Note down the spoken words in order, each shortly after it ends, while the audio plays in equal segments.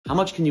How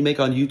much can you make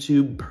on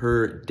YouTube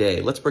per day?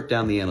 Let's break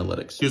down the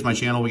analytics. Here's my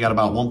channel. We got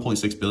about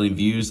 1.6 billion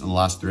views in the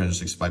last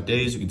 365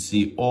 days. You can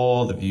see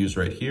all the views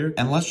right here.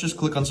 And let's just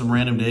click on some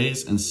random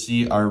days and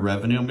see our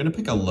revenue. I'm gonna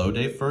pick a low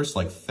day first,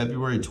 like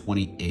February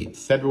 28th.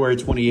 February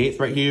 28th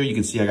right here, you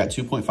can see I got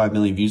 2.5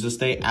 million views this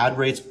day. Ad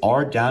rates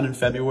are down in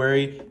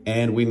February,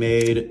 and we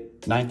made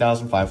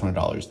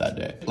 $9,500 that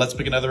day. Let's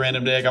pick another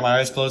random day. I got my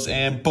eyes closed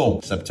and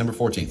boom, September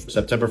 14th.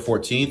 September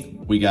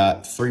 14th, we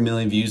got 3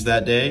 million views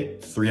that day,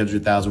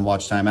 300,000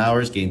 watch time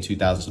hours, gained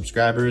 2,000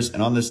 subscribers.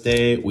 And on this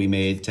day, we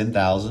made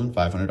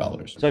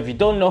 $10,500. So if you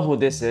don't know who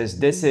this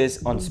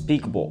is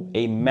Unspeakable,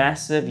 a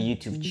massive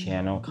YouTube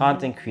channel,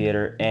 content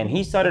creator, and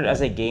he started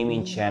as a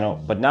gaming channel,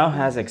 but now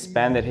has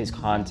expanded his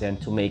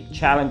content to make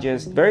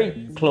challenges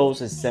very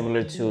close and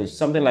similar to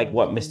something like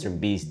what Mr.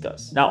 Beast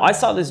does. Now, I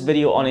saw this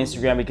video on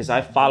Instagram because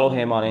I follow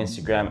him on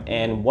Instagram,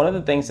 and one of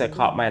the things that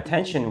caught my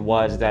attention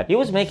was that he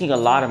was making a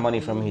lot of money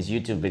from his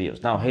YouTube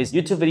videos. Now, his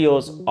YouTube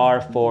videos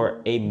are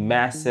for a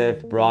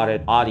massive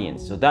broadened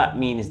audience, so that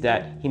means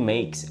that he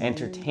makes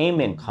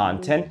entertainment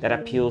content that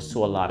appeals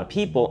to a lot of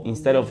people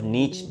instead of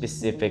niche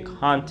specific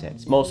content.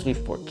 It's mostly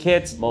for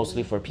kids,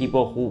 mostly for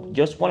people who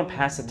just want to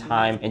pass the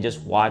time and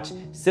just watch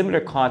similar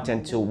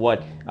content to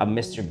what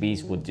Mr.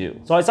 Beast would do.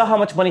 So I saw how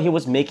much money he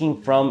was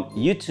making from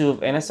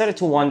YouTube, and I started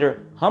to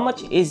wonder, how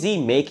much is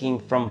he making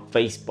from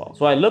Facebook?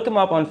 So I look him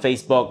up on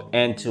Facebook,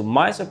 and to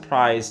my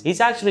surprise, he's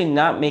actually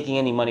not making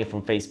any money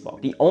from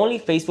Facebook. The only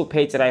Facebook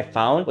page that I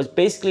found was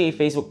basically a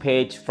Facebook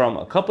page from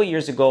a couple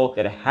years ago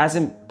that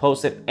hasn't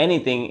posted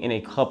anything in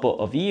a couple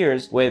of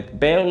years, with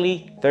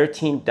barely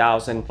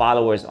 13,000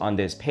 followers on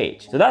this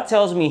page. So that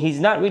tells me he's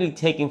not really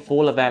taking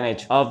full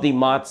advantage of the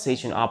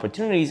monetization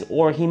opportunities,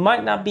 or he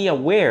might not be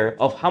aware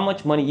of how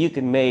much money you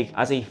can make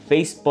as a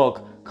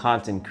Facebook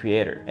content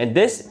creator. And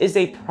this is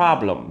a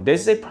problem.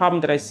 This is a problem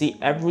that I see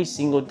every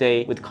single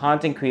day with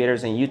content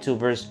creators and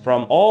YouTubers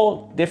from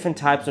all different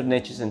types of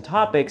niches and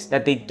topics,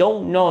 that they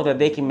don't know that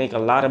they can make a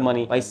lot of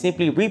money by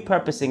simply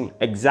repurposing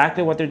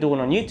exactly what they're doing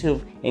on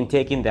YouTube and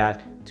taking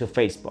that to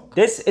Facebook.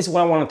 This is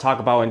what I want to talk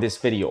about in this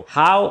video: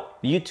 how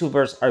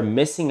YouTubers are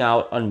missing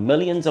out on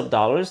millions of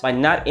dollars by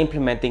not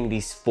implementing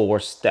these 4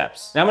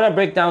 steps. Now I'm going to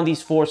break down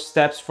these 4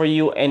 steps for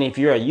you, and if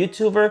you're a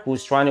YouTuber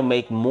who's trying to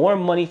make more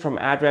money from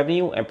ad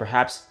revenue and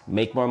perhaps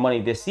make more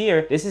money this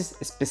year, this is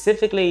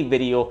specifically a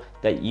video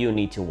that you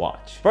need to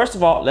watch. First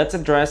of all, let's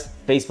address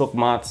Facebook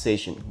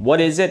monetization. What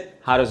is it?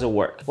 How does it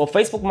work? Well,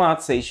 Facebook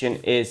monetization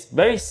is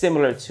very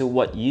similar to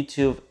what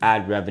YouTube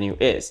ad revenue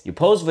is. You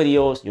post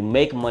videos, you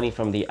make money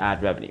from the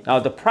ad revenue. Now,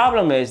 the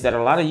problem is that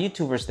a lot of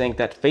YouTubers think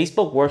that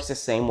Facebook works the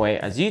same way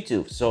as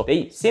YouTube. So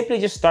they simply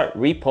just start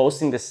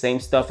reposting the same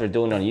stuff they're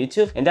doing on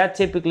YouTube, and that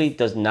typically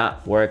does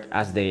not work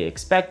as they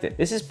expected.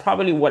 This is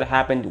probably what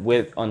happened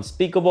with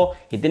Unspeakable.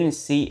 He didn't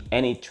see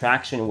any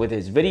traction with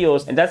his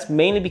videos, and that's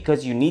mainly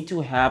because you need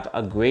to have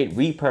a great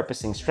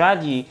repurposing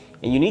strategy,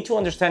 and you need to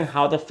understand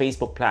how the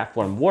Facebook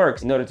platform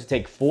works in order to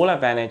take full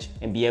advantage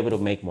and be able to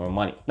make more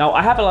money. Now,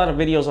 I have a lot of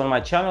videos on my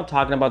channel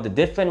talking about the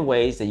different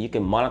ways that you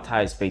can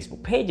monetize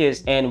Facebook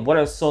pages and what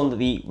are some of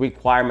the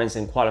requirements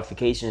and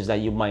qualifications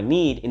that you might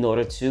need in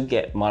order to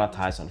get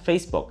monetized on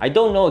Facebook. I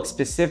don't know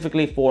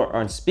specifically for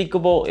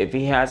Unspeakable if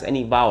he has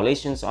any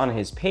violations on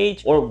his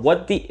page, or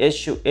what the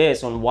issue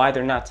is on why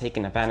they're not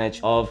taking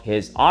advantage of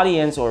his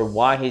audience, or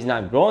why he's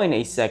not growing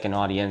a second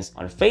audience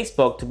on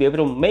Facebook to be able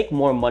to make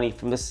more money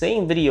from the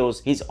same videos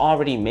he's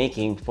already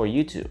making for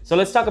YouTube. So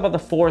let's talk about the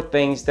 4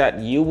 things that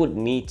you would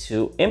need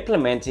to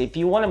implement if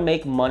you want to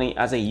make money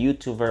as a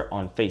YouTuber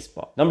on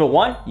Facebook. Number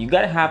 1, you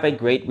got to have a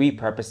great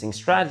repurposing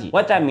strategy.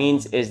 What that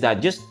means is that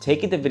just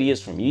taking the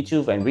videos from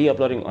YouTube and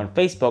re-uploading on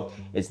Facebook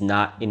is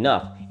not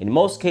enough. In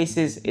most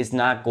cases, it's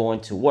not going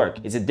to work.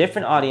 It's a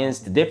different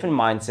audience, a different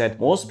mindset.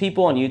 Most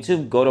people on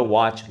YouTube go to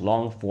watch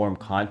long form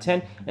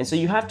content, and so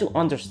you have to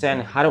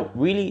understand how to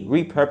really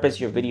repurpose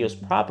your videos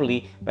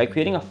properly by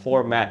creating a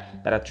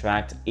format that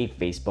attracts a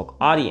Facebook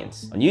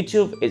audience. On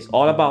YouTube, it's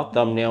all about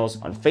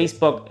thumbnails. On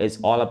Facebook, it's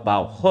all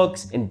about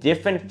hooks and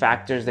different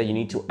factors that you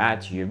need to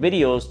add to your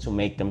videos to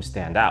make them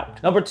stand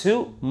out. Number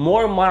 2,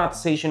 more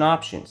monetization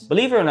options.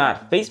 Believe it or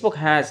not, Facebook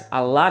has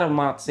a lot of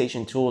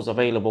monetization tools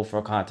available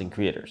for content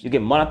creators. You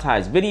can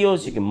monetize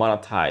videos, you can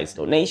monetize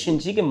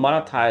donations, you can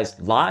monetize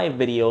live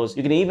videos,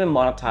 you can even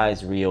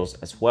monetize reels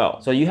as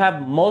well. So you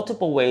have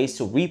multiple ways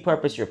to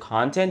repurpose your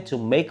content to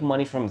make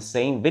money from the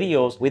same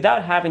videos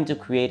without having to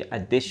create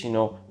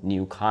additional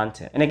new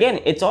content. And again,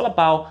 it's all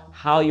about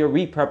how you're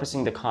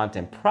repurposing the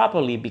content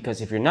properly,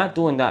 because if you're not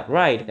doing that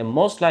right, then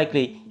most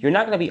likely you're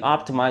not going to be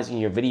optimizing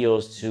your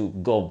videos to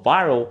go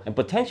viral and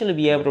potentially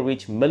be able to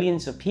reach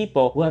millions of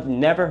people who have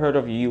never heard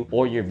of you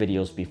or your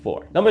videos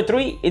before. Number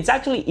 3, it's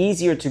actually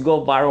easier to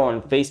go viral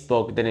on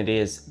Facebook than it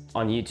is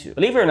on YouTube.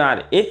 Believe it or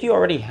not, if you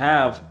already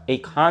have a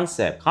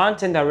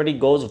content that already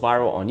goes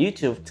viral on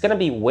YouTube, it's gonna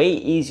be way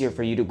easier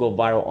for you to go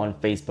viral on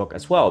Facebook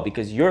as well,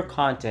 because your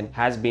content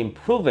has been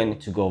proven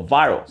to go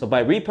viral. So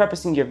by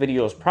repurposing your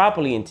videos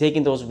properly and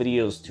taking those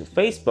videos to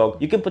Facebook,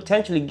 you can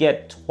potentially get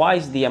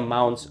twice the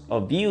amount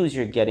of views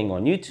you're getting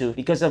on YouTube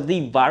because of the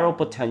viral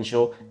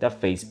potential that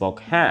Facebook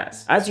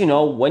has. As you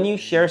know, when you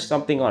share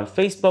something on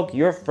Facebook,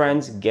 your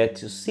friends get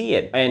to see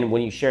it. And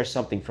when you share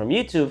something from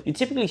YouTube, you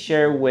typically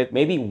share with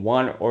maybe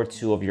 1 or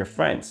 2 of your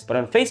friends. But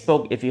on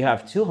Facebook, if you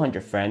have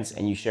 200 friends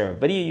and you share a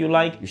video you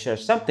like, you share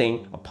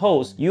something, a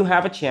post, you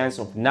have a chance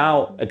of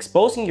now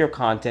exposing your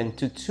content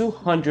to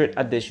 200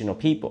 additional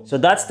people. So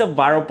that's the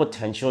viral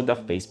potential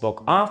that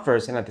Facebook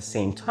offers. And at the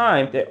same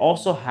time, they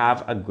also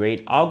have a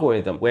great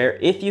algorithm where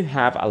if you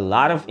have a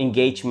lot of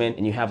engagement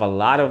and you have a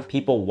lot of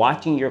people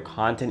watching your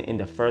content in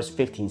the first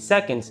 15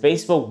 seconds,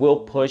 Facebook will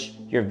push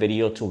your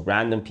video to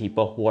random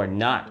people who are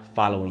not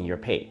following your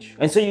page.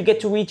 And so you get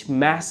to reach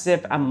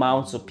massive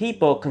amounts of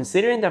people,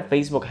 considering that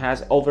Facebook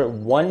has over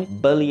 1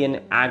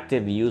 billion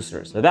active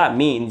users. So that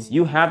means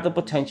you have the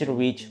potential to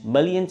reach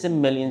millions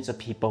and millions of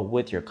people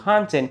with your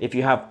content if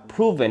you have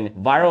proven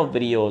viral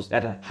videos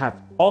that have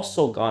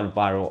also gone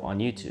viral on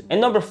YouTube. And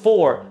number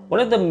 4, one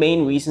of the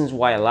main reasons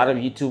why a lot of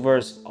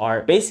YouTubers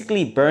are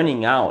basically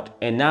burning out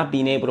and not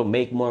being able to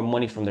make more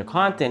money from their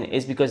content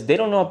is because they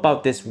don't know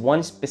about this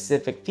one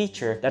specific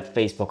feature that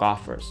Facebook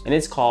offers, and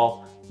it's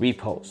called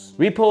reposts.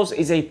 Reposts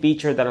is a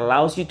feature that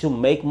allows you to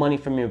make money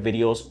from your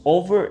videos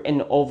over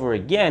and over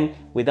again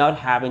without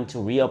having to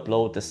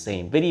re-upload the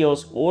same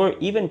videos or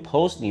even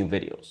post new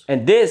videos.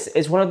 And this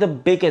is one of the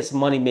biggest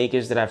money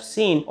makers that I've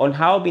seen on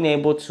how I've been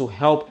able to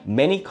help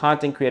many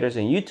content creators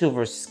and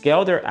YouTubers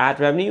scale their ad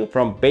revenue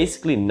from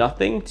basically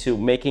nothing to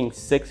making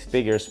 6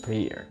 figures per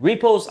year.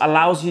 Reposts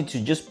allows you to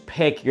just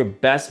pick your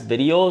best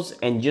videos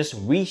and just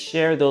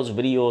reshare those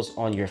videos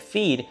on your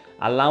feed,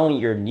 allowing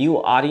your new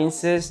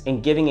audiences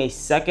and giving a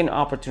second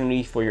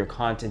opportunity for your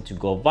content to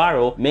go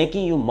viral,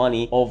 making you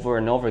money over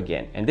and over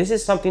again. And this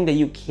is something that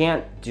you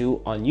can't do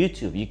on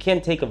YouTube. You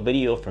can't take a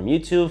video from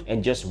YouTube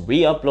and just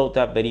re-upload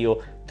that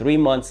video 3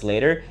 months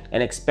later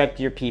and expect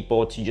your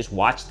people to just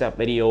watch that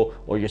video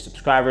or your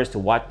subscribers to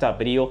watch that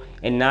video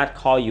and not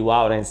call you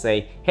out and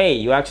say, hey,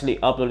 you actually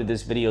uploaded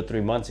this video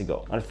 3 months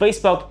ago. On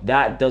Facebook,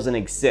 that doesn't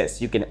exist.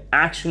 You can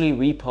actually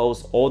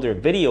repost older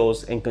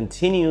videos and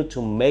continue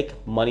to make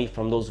money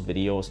from those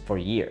videos for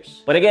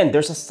years. But again,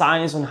 there's a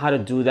science on how to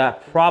do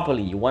that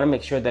properly. You want to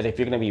make sure that if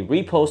you're going to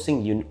be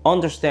reposting, you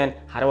understand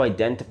how to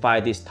identify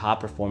these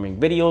top performing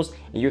videos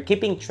and you're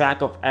keeping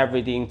track of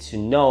everything to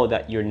know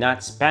that you're not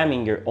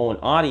spamming your own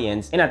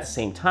audience, and at the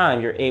same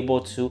time you're able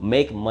to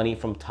make money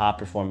from top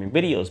performing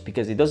videos,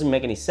 because it doesn't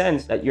make any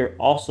sense that you're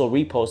also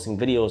reposting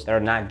videos that are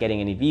not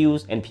getting any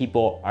views and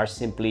people are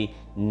simply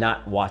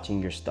not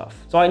watching your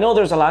stuff. So I know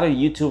there's a lot of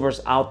YouTubers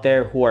out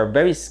there who are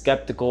very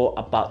skeptical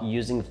about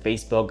using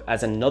Facebook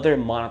as another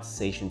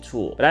monetization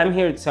tool, but I'm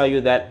here to tell you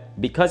that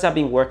because I've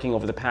been working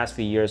over the past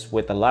few years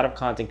with a lot of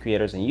content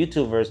creators and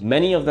YouTubers,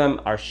 many of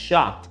them are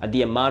shocked at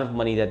the amount of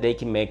money that they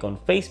can make on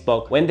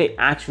Facebook when they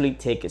actually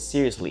take it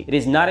seriously. It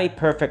is not a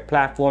perfect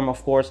platform,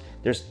 of course.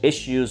 There's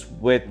issues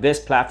with this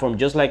platform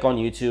just like on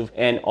YouTube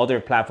and other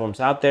platforms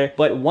out there,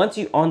 but once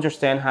you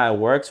understand how it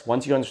works,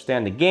 once you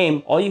understand the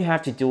game, all you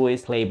have to do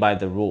is play by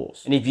the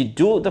rules. And if you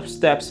do the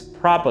steps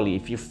properly,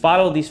 if you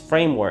follow this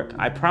framework,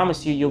 I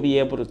promise you, you'll be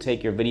able to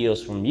take your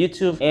videos from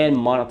YouTube and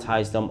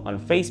monetize them on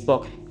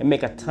Facebook and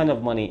make a ton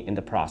of money in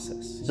the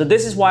process. So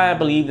this is why I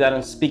believe that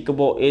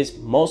Unspeakable is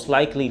most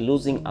likely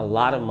losing a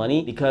lot of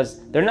money,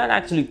 because they're not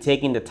actually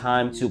taking the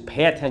time to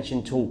pay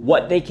attention to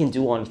what they can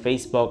do on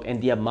Facebook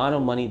and the amount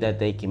of money that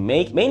they can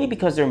make, mainly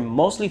because they're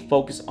mostly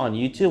focused on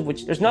YouTube,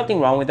 which there's nothing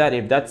wrong with that.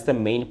 If that's the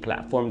main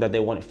platform that they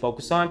want to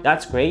focus on,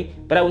 that's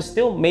great. But I would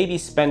still maybe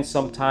spend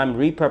some time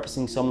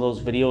repurposing some of those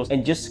videos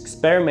and just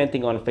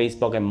experimenting on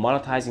Facebook and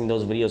monetizing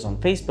those videos on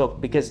Facebook,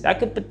 because that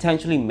could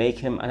potentially make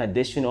him an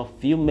additional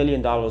few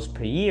 $1,000,000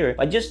 per year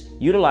by just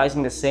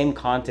utilizing the same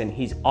content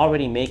he's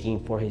already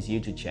making for his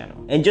YouTube channel.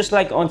 And just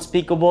like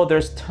Unspeakable,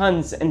 there's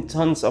tons and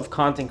tons of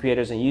content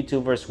creators and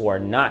YouTubers who are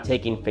not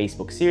taking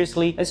Facebook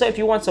seriously. And so if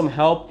you want some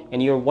help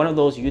and you're one of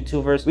those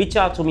YouTubers, reach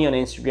out to me on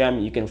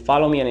Instagram. You can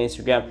follow me on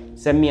Instagram,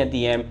 send me a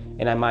DM,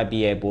 and I might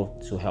be able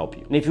to help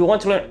you. And if you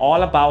want to learn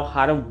all about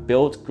how to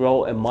build,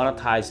 grow, and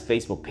monetize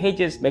Facebook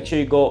pages, make sure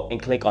you go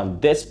and click on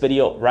this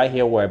video right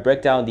here where I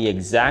break down the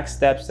exact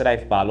steps that I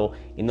follow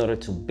in order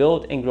to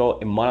build and grow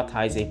and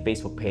monetize a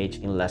Facebook page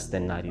in less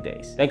than 90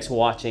 days. Thanks for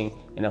watching,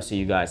 and I'll see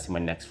you guys in my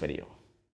next video.